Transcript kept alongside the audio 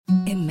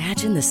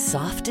Imagine the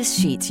softest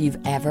sheets you've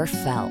ever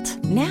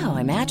felt. Now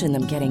imagine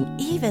them getting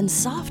even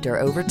softer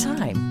over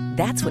time.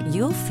 That's what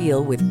you'll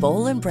feel with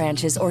Boll &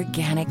 Branch's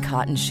organic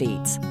cotton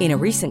sheets. In a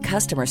recent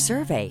customer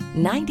survey,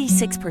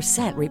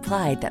 96%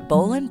 replied that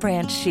Boll &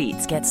 Branch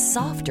sheets get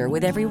softer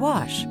with every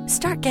wash.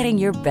 Start getting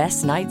your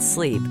best night's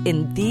sleep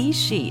in these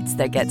sheets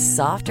that get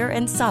softer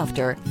and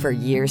softer for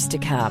years to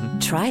come.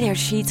 Try their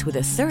sheets with a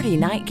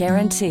 30-night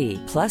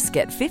guarantee. Plus,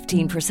 get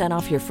 15%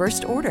 off your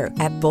first order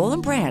at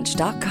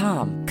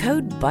bollandbranch.com.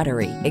 Code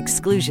BUTTERY.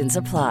 Exclusions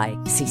apply.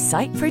 See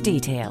site for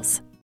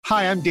details.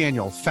 Hi, I'm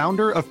Daniel,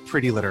 founder of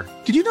Pretty Litter.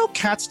 Did you know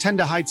cats tend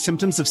to hide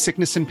symptoms of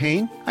sickness and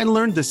pain? I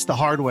learned this the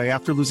hard way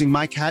after losing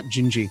my cat,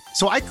 Gingy.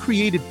 So I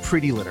created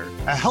Pretty Litter,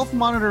 a health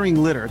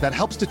monitoring litter that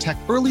helps detect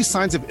early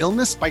signs of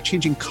illness by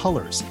changing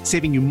colors,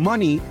 saving you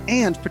money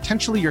and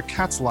potentially your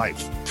cat's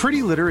life.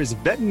 Pretty Litter is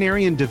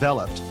veterinarian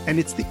developed, and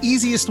it's the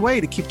easiest way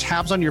to keep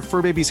tabs on your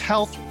fur baby's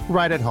health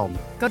right at home.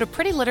 Go to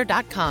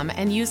prettylitter.com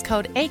and use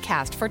code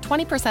ACAST for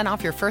 20%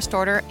 off your first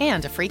order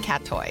and a free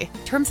cat toy.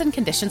 Terms and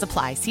conditions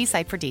apply. See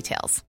site for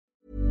details.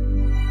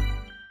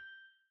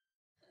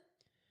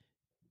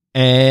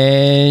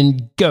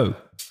 And go.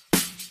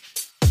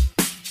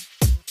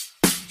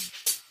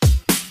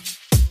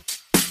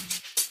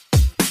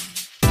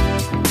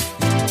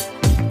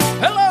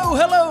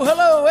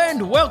 Hello,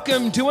 and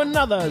welcome to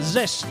another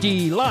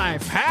Zesty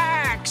Life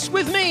Hacks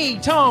with me,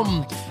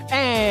 Tom,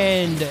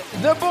 and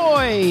the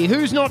boy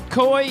who's not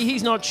coy,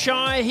 he's not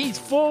shy, he's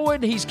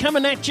forward, he's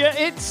coming at you.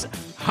 It's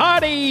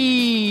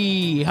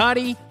Hardy.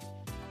 Hardy,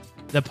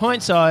 the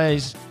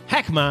pint-sized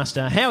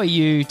hackmaster. How are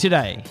you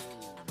today?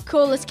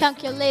 Coolest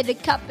calculator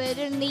cupboard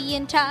in the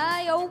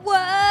entire world.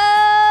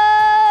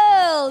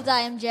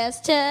 I am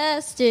just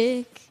a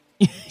stick.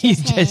 You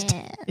just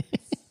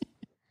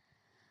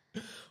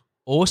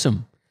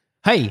awesome.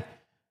 Hey,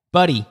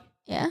 buddy.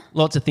 Yeah.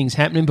 Lots of things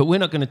happening, but we're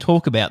not going to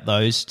talk about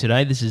those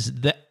today.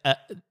 Yeah,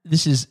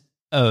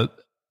 we're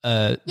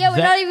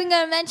not even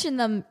going to mention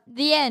them.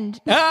 The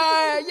end.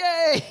 Ah,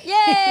 yay!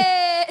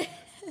 Yay!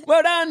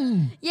 Well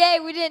done. Yay,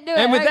 we didn't do it.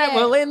 And with that,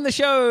 we'll end the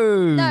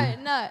show.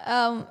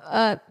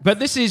 No. But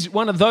this is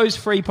one of those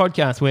free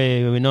podcasts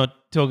where we're not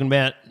talking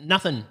about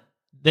nothing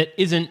that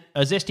isn't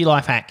a Zesty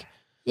Life hack.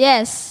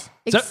 Yes,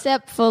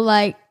 except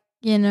for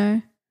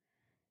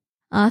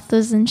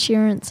Arthur's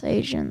insurance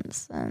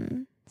agents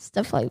and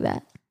stuff like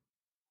that.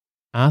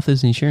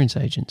 Arthur's insurance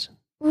agents?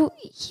 Well,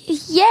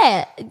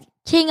 yeah,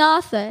 King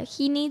Arthur,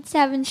 he needs to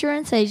have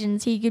insurance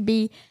agents.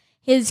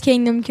 His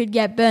kingdom could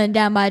get burned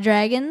down by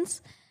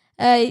dragons.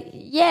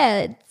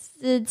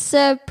 It's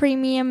Sir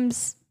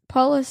Premium's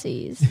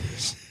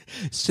policies.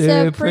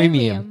 Sir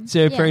Premium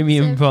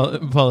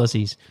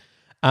policies.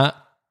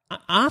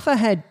 Arthur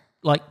had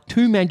like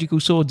 2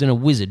 magical swords and a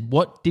wizard.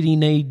 What did he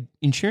need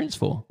insurance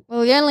for?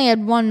 Well, he only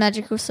had 1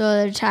 magical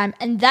sword at a time,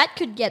 and that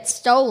could get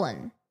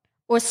stolen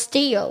or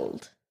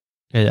stealed.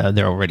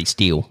 They're already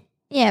steel.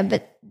 Yeah,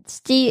 but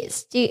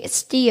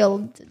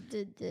stealed.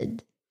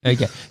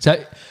 Okay,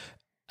 so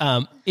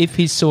if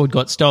his sword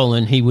got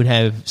stolen, he would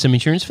have some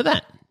insurance for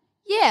that.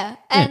 Yeah,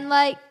 and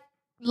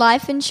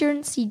life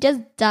insurance, he does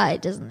die,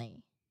 doesn't he?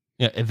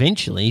 Yeah,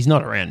 eventually. He's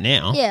not around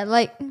now.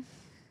 Yeah,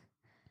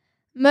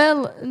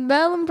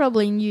 Merlin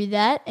probably knew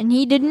that, and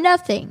he did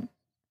nothing.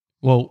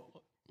 Well,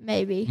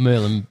 maybe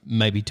Merlin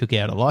took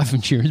out a life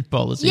insurance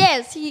policy.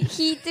 Yes, he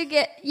took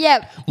it.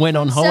 Yeah, went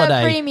on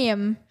holiday. Sir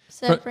Premium.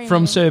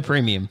 From Sir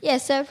Premium. Yeah,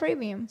 Sir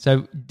Premium.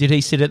 So, did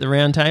he sit at the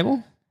round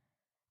table?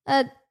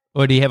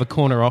 Or did he have a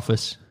corner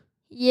office?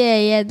 Yeah,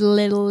 he had a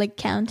little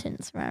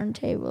accountant's round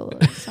table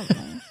or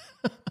something.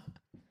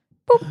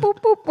 Boop, boop,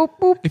 boop, boop,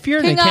 boop. If you're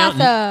an King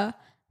accountant,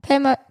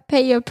 Arthur,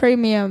 pay your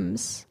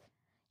premiums.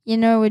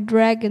 With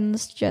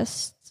dragons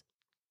just.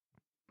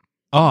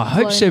 Oh, I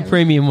hope Sir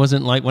Premium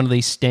wasn't like one of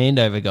these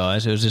standover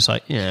guys. It was just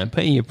like,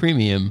 pay your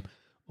premium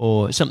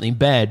or something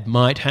bad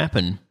might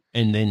happen.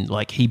 And then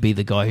he'd be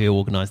the guy who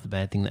organised the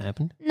bad thing that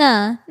happened.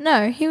 No,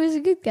 he was a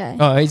good guy.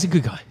 Oh, he's a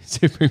good guy.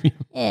 Sir Premium.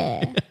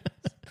 Yeah.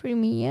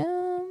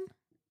 Premium.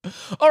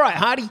 All right,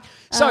 Hardy.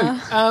 So,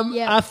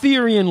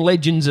 Arthurian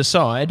legends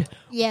aside,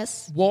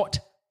 yes. What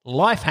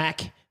life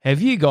hack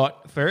have you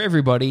got for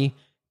everybody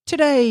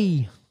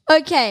today?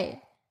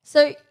 Okay,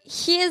 so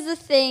here's the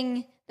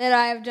thing that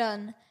I have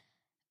done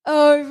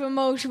over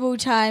multiple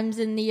times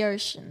in the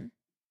ocean.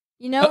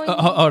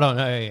 Hold on.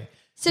 Yeah.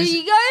 So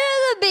you go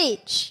to the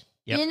beach.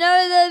 Yep.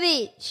 The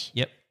beach.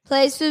 Yep.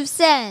 Place with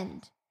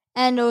sand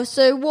and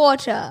also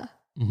water.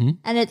 Mm-hmm.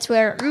 And it's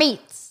where it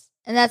meets.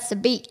 And that's the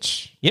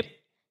beach. Yep.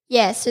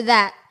 Yeah, so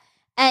that.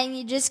 And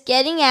you're just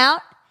getting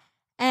out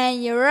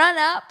and you run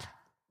up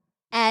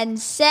and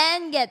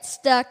sand gets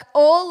stuck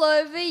all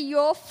over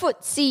your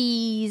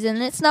footsies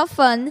and it's not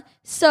fun.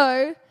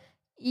 So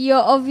your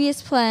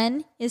obvious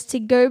plan is to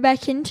go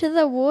back into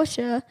the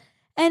water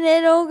and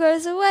it all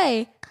goes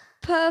away.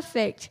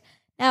 Perfect.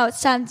 Now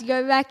it's time to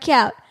go back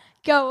out.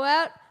 Go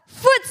out.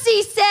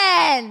 Footsie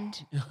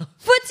sand!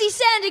 Footsie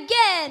sand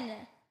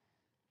again!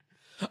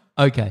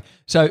 Okay,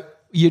 so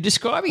you're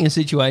describing a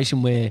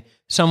situation where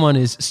someone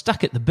is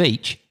stuck at the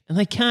beach and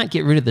they can't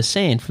get rid of the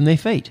sand from their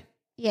feet.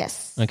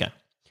 Yes. Okay.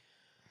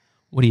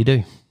 What do you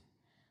do?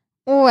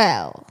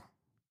 Well,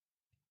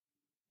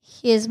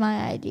 here's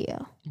my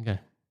idea Okay.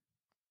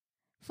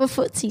 for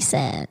footsie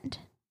sand.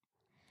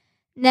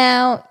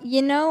 Now,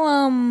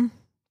 are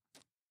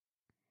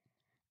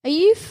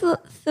you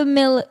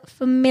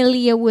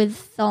familiar with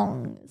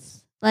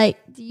thongs? Like,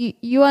 do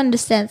you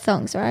understand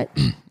thongs, right?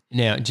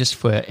 Now, just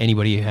for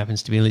anybody who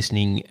happens to be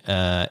listening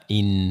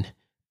in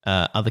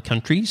other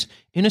countries,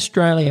 in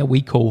Australia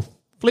we call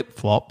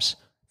flip-flops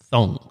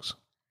thongs.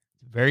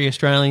 Very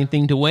Australian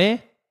thing to wear.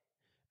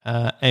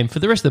 And for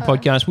the rest of the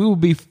podcast, we will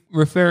be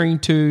referring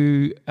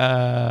to,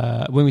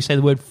 when we say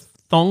the word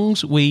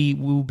thongs, we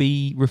will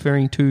be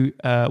referring to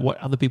what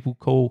other people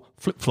call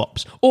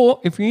flip-flops.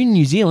 Or if you're in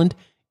New Zealand,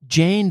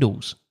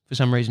 jandals for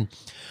some reason.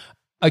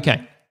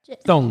 Okay,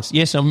 thongs.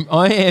 Yes,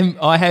 I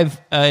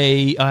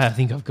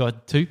think I've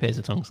got 2 pairs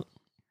of thongs.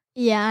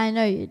 Yeah, I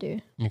know you do.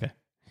 Okay.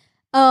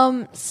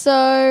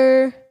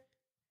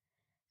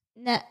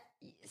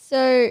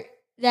 So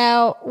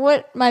now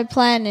what my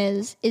plan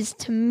is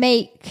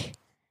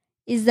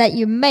that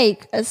you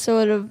make a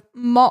sort of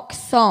mock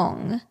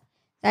thong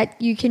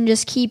that you can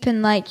just keep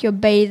in like your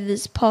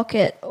bather's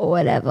pocket or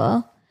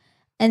whatever.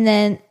 And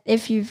then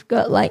if you've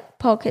got like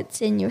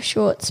pockets in your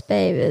shorts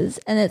bathers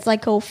and it's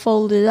like all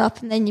folded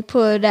up and then you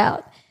pull it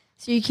out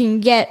so you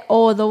can get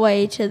all the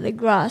way to the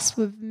grass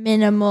with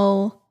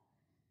minimal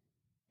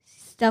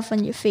stuff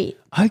on your feet.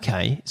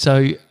 Okay,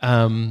 so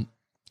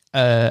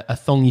a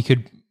thong you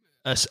could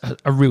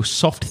a real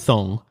soft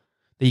thong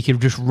that you could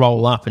just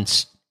roll up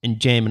and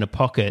jam in a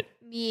pocket.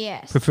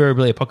 Yes.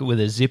 Preferably a pocket with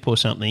a zip or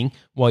something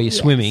while you're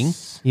swimming.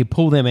 You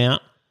pull them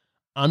out,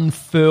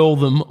 unfurl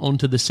them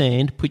onto the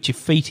sand, put your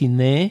feet in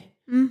there,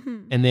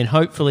 and then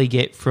hopefully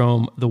get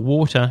from the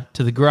water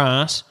to the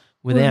grass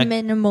with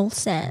minimal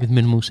sand. With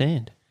minimal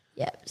sand.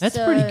 Yep. That's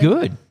pretty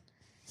good.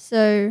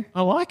 So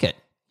I like it.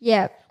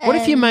 Yeah. What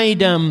if you made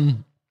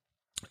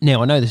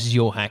now I know this is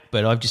your hack,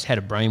 but I've just had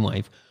a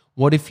brainwave.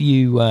 What if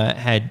you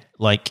had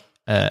like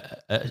a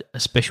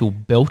special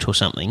belt or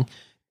something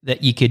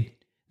that you could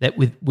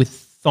with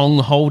thong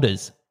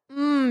holders, so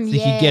you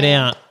could get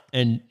out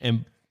and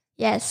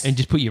yes, and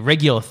just put your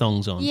regular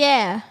thongs on,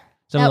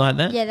 something like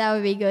that. Yeah, that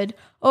would be good.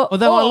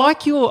 Although I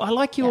like your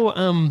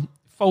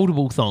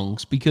foldable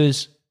thongs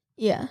because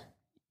you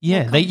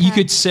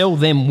could sell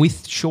them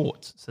with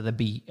shorts, so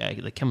they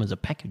come as a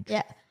package.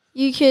 Yeah,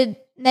 you could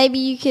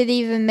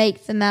even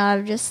make them out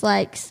of just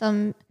like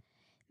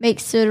make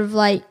sort of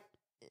like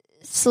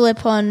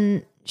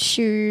slip-on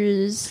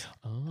shoes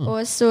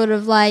or sort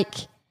of like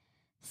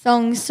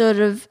thongs sort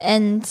of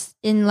ends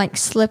in like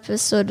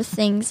slippers sort of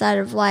things out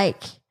of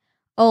like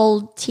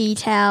old tea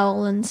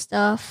towel and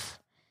stuff.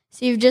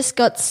 So you've just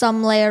got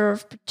some layer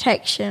of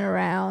protection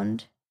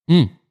around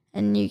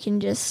and you can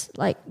just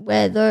like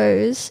wear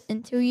those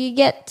until you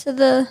get to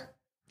the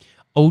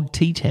old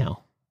tea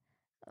towel.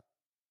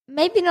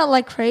 Maybe not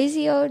like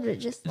crazy old, but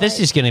just that's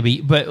just going to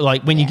be, but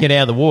like when you get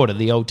out of the water,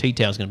 the old tea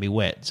towel is going to be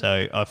wet.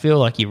 So I feel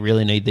like you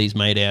really need these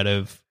made out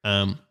of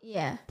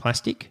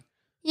plastic.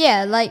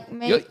 Yeah, like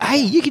maybe. Hey,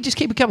 you could just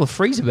keep a couple of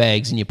freezer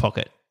bags in your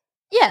pocket.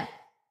 Yeah.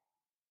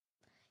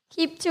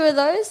 Keep 2 of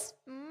those.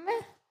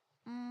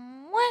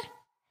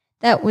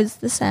 That was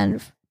the sound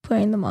of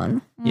putting them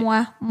on.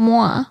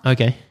 Mwah.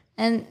 Okay.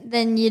 And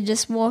then you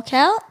just walk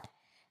out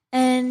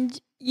and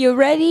you're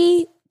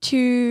ready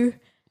to...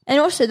 And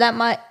also that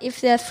might,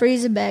 if they're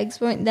freezer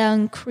bags, won't that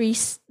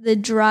increase the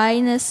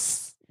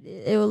dryness?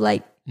 It will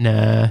like...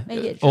 Nah.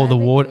 Make it dry all the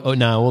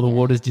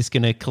water's just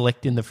going to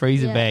collect in the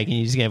freezer bag and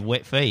you're just going to have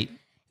wet feet.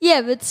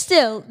 Yeah, but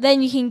still,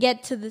 then you can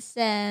get to the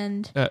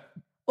sand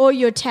or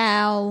your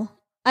towel.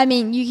 I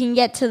mean, you can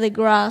get to the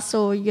grass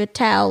or your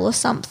towel or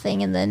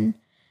something and then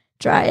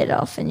dry it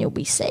off and you'll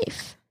be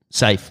safe.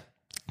 Safe.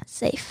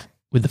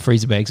 With the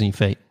freezer bags on your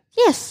feet?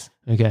 Yes.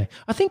 Okay.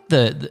 I think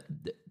the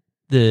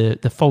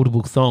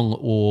foldable thong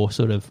or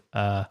sort of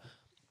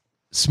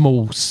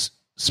small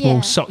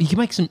sock, you can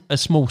make a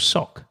small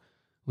sock,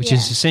 which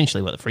is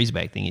essentially what the freezer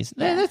bag thing is.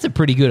 Yeah. That's a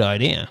pretty good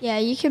idea. Yeah,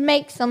 you can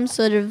make some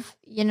sort of,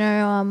 if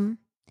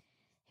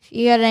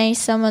you got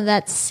some of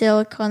that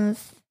silicone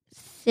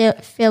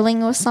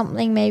filling or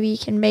something, maybe you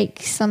can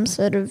make some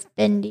sort of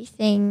bendy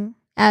thing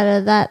out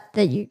of that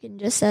you can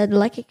just add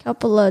like a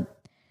couple of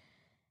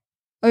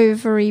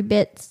ovary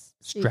bits.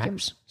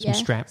 Straps.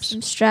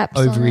 Some straps.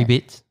 Ovary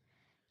bits.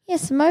 Yeah,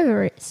 some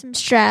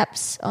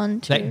straps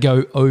onto. That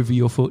go over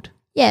your foot?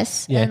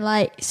 Yes. Yeah.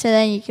 And so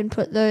then you can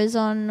put those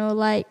on or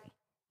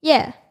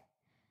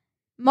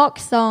mock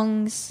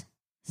thongs.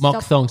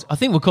 Mock thongs. I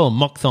think we'll call them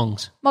mock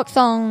thongs. Mock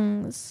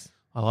thongs.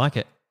 I like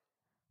it.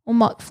 Or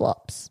mock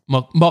flops.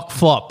 Mock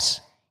flops.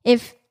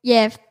 If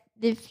you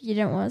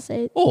don't want to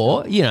say it.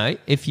 Or,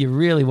 if you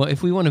really want,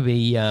 if we want to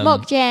be...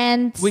 mock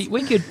jans. We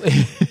could...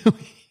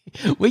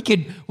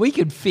 we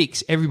could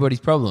fix everybody's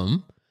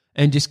problem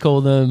and just call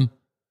them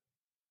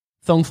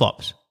thong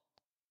flops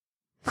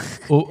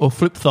or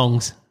flip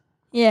thongs.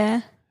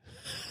 Yeah.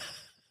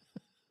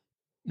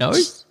 No?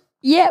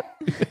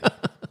 Yep.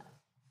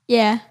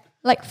 Yeah.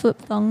 Like flip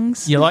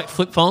thongs. You like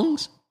flip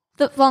thongs?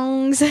 Flip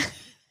thongs.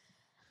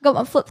 Got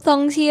my flip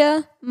thongs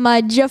here.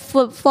 My Jeff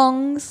flip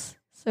thongs.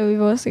 So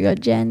we've also got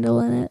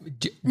Jandal in it.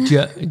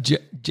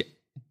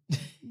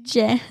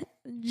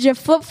 Jeff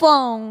flip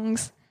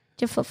thongs.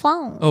 Jeff flip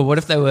thongs. Oh, what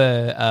if they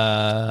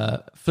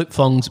were flip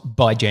thongs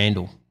by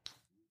Jandal?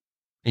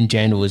 And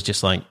Jandal was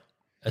just like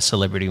a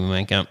celebrity we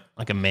make up,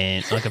 like a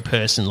man, like a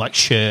person, like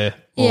Cher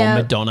or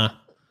Madonna.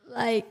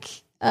 Like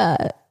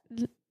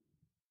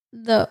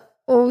the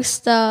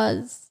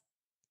All-Stars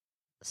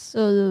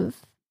sort of,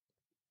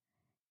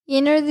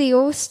 you know, the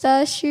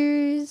All-Star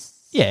shoes?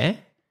 Yeah.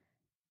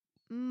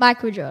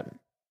 Michael Jordan.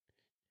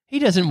 He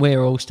doesn't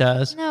wear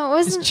All-Stars. No, it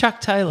wasn't. It's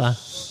Chuck Taylor.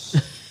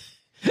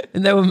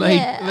 And they were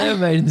made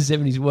in the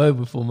 70s, way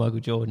before Michael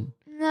Jordan.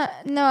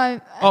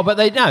 No. But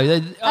they know.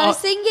 I was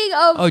thinking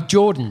of... Oh,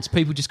 Jordans.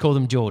 People just call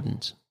them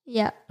Jordans.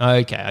 Yeah.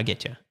 Okay, I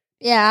get you.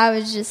 Yeah,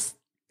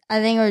 I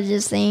think I was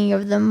just thinking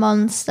of the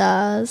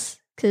Monstars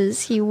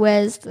because he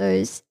wears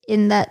those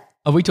in that...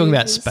 Are we talking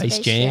about Space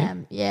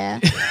Jam? Yeah.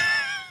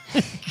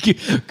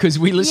 Because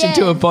we listened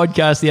to a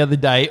podcast the other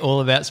day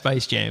all about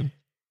Space Jam.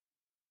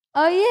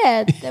 Oh,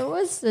 yeah. There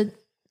was a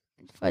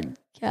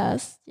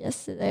podcast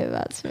yesterday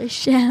about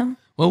Space Jam.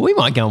 Well, we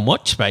might go and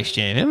watch Space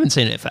Jam. I haven't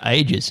seen it for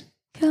ages.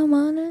 Come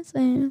on,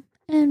 Sam,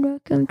 and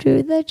welcome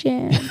to the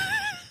jam.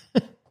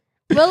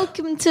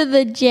 Welcome to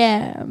the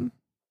jam.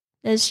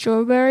 There's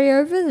strawberry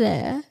over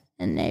there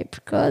and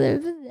apricot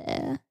over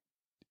there.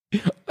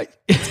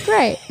 It's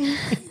great.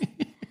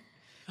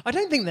 I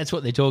don't think that's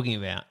what they're talking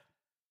about.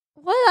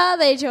 What are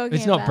they talking about?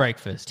 It's not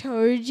breakfast.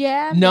 Toe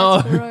jam?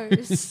 No. That's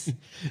gross.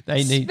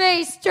 They need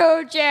Space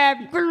toe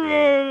jam.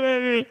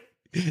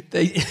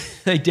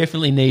 They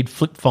definitely need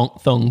flip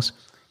thongs.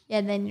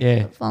 Yeah, they need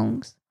flip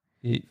thongs.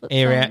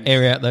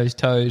 Air out those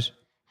toes.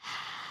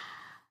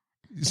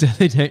 So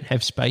they don't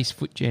have space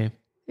foot jam.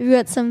 We've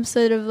got some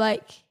sort of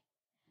like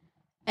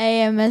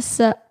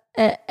ASMR.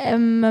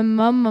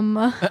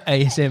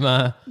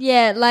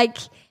 Yeah, like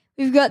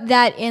we've got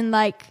that in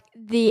like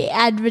the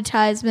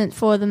advertisement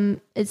for them.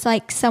 It's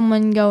like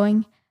someone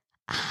going,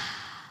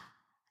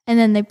 and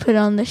then they put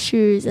on the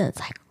shoes and it's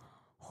like,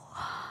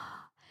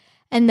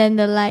 and then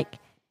they're like,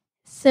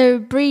 so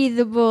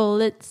breathable.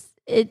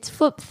 It's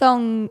flip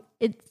thong.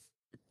 It's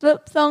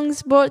flip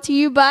thongs brought to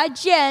you by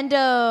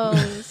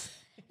Jandals.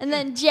 And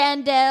then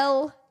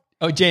Jandel.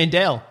 Oh,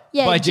 Jandel.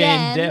 Yeah, by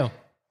Jan. Jandel.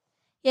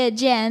 Yeah,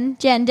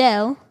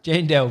 Jandel.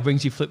 Jandel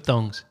brings you flip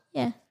thongs.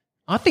 Yeah.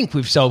 I think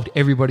we've solved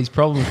everybody's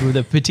problems with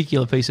a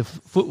particular piece of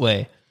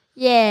footwear.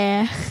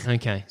 Yeah.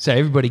 Okay, so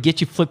everybody get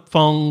your flip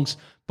thongs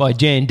by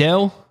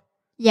Jandel.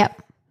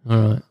 Yep. All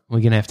right, we're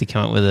going to have to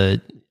come up with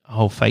a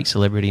whole fake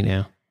celebrity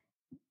now.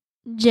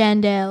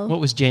 Jandel.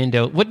 What was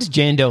Jandel? What does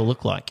Jandel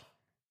look like?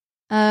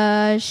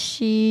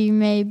 She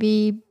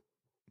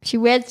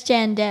wears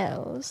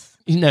Jandels.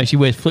 No, she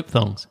wears flip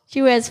thongs.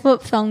 She wears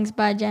flip thongs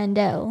by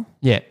Jandel.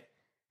 Yeah.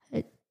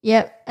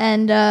 Yep,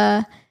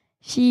 and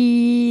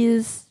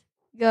she's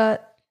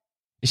got...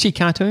 Is she a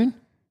cartoon?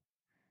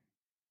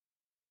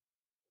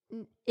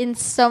 In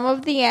some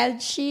of the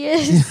ads, she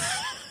is.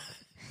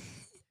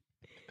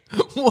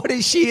 What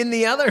is she in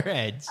the other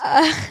ads?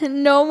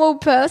 Normal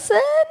person?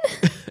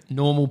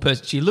 Normal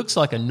person. She looks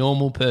like a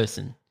normal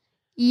person.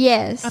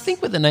 Yes. I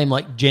think with a name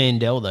like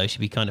Jandel, though, she'd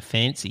be kind of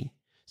fancy.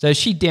 So is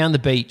she down the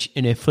beach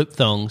in her flip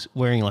thongs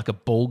wearing like a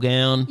ball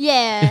gown?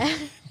 Yeah.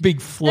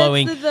 Big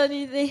flowing. That's the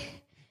funny thing.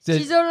 So,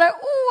 she's all like,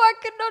 oh, I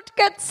cannot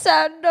get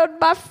sand on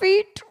my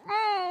feet.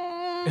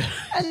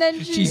 And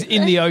then she's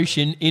in the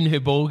ocean in her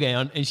ball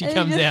gown and she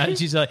comes out and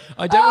she's like,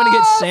 I don't want to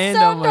get sand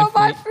on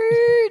my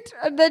feet.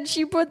 And then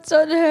she puts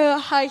on her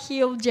high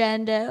heel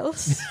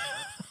Jandals.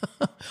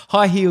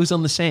 High heels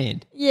on the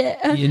sand.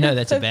 Yeah. You know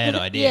that's a bad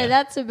idea. Yeah,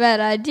 that's a bad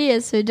idea,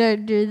 so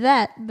don't do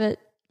that. But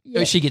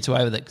yeah. She gets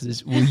away with it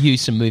because we'll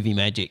use some movie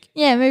magic.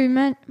 Yeah, movie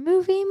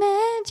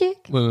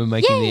magic. When we're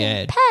making the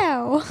ad.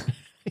 Pow.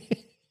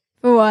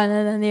 For one,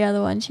 and then the other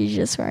one, she's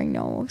just wearing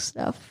normal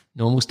stuff.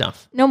 Normal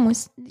stuff. Normal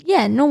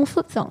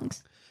flip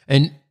thongs.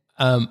 And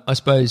I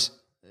suppose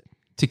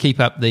to keep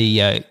up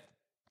the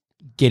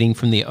getting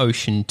from the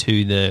ocean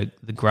to the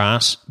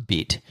grass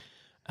bit,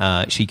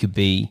 she could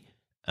be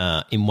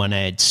in one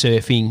ad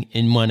surfing,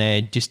 in one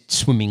ad just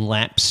swimming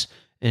laps,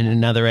 in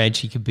another ad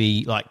she could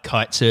be like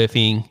kite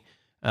surfing.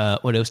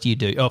 What else do you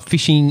do? Oh,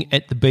 fishing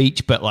at the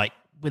beach, but like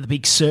with a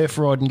big surf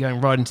rod and going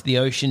right into the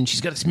ocean.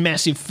 She's got this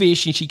massive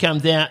fish and she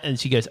comes out and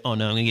she goes, oh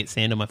no, I'm going to get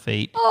sand on my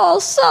feet. Oh,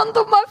 sand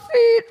on my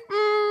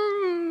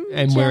feet.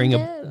 And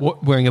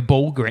wearing a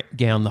ball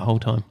gown the whole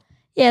time.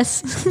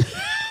 Yes.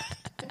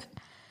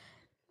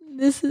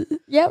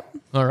 Yep.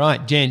 All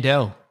right,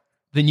 Jandel,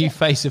 the new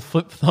face of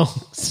flip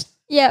thongs.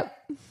 Yep.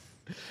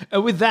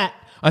 With that,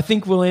 I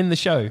think we'll end the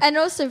show. And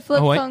also flip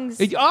thongs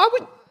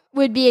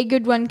would be a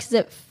good one because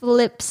it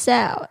flips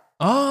out.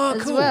 Oh,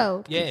 as cool.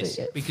 Well, yes,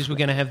 because we're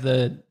going to have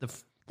the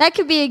that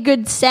could be a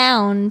good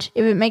sound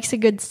if it makes a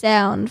good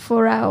sound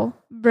for our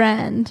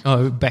brand.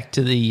 Oh, back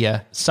to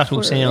the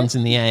subtle sounds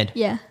in the ad.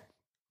 Yeah.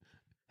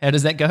 How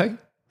does that go?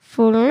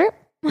 Flip.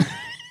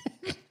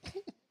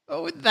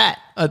 Well, with that,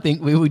 I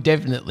think we will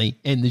definitely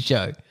end the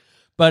show.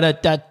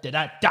 But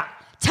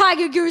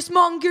Tiger goose,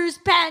 mongoose,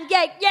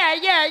 pancake.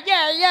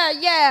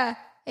 Yeah.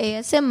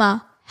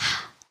 ASMR.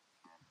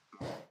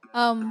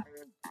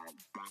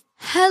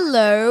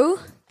 Hello.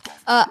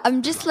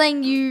 I'm just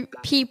letting you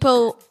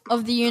people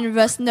of the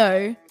universe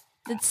know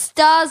that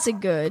stars are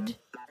good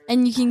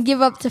and you can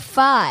give up to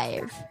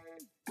 5,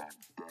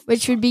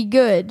 which would be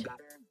good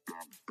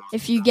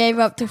if you gave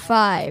up to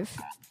 5.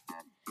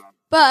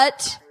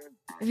 But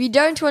if you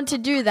don't want to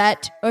do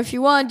that, or if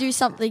you want to do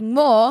something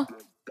more,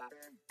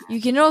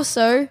 you can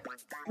also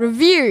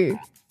review,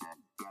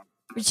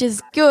 which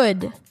is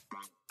good.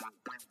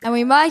 And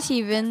we might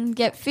even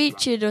get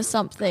featured or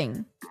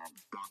something.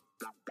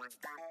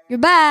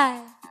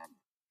 Goodbye.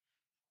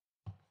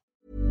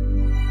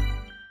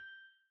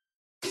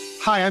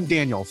 Hi, I'm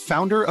Daniel,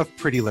 founder of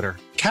Pretty Litter.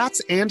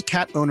 Cats and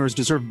cat owners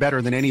deserve better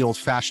than any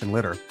old-fashioned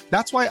litter.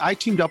 That's why I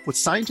teamed up with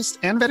scientists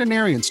and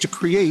veterinarians to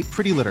create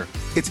Pretty Litter.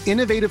 Its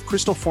innovative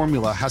crystal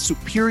formula has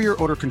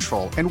superior odor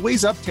control and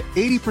weighs up to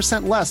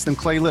 80% less than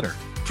clay litter.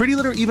 Pretty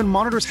Litter even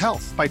monitors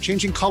health by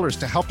changing colors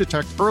to help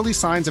detect early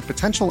signs of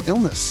potential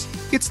illness.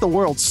 It's the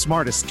world's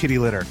smartest kitty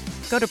litter.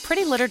 Go to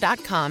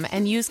prettylitter.com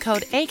and use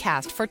code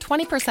ACAST for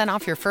 20%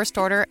 off your first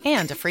order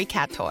and a free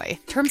cat toy.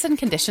 Terms and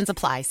conditions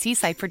apply. See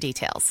site for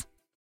details.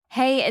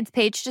 Hey, it's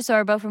Paige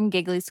DeSorbo from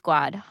Giggly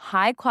Squad.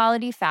 High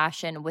quality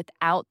fashion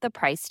without the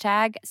price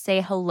tag.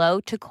 Say hello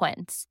to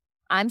Quince.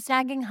 I'm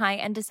snagging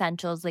high-end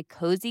essentials like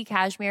cozy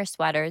cashmere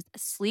sweaters,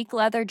 sleek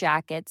leather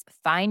jackets,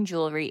 fine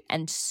jewelry,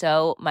 and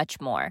so much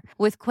more.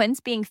 With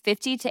Quince being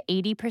 50 to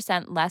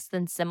 80% less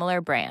than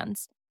similar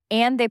brands.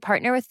 And they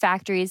partner with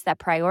factories that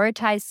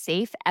prioritize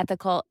safe,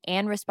 ethical,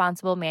 and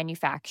responsible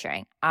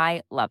manufacturing.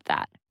 I love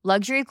that.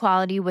 Luxury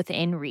quality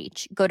within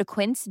reach. Go to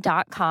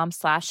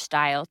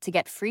quince.com/style to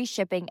get free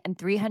shipping and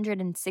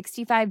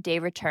 365-day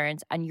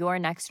returns on your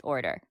next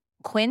order.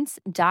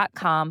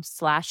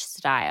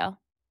 Quince.com/style.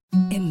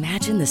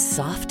 Imagine the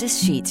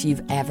softest sheets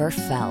you've ever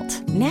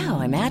felt. Now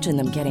imagine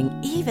them getting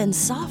even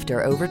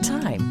softer over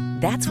time.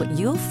 That's what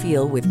you'll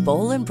feel with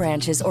Boll &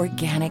 Branch's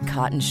organic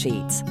cotton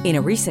sheets. In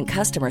a recent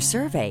customer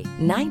survey,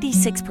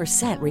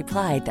 96%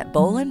 replied that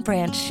Boll &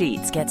 Branch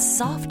sheets get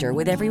softer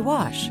with every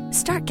wash.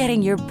 Start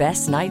getting your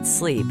best night's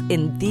sleep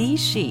in these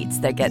sheets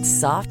that get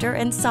softer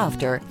and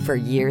softer for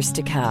years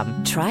to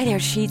come. Try their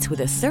sheets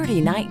with a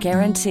 30-night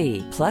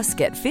guarantee. Plus,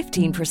 get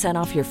 15%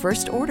 off your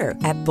first order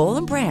at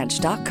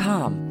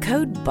bollandbranch.com.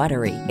 Code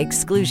BUTTERY.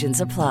 Exclusions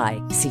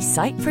apply. See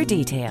site for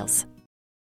details.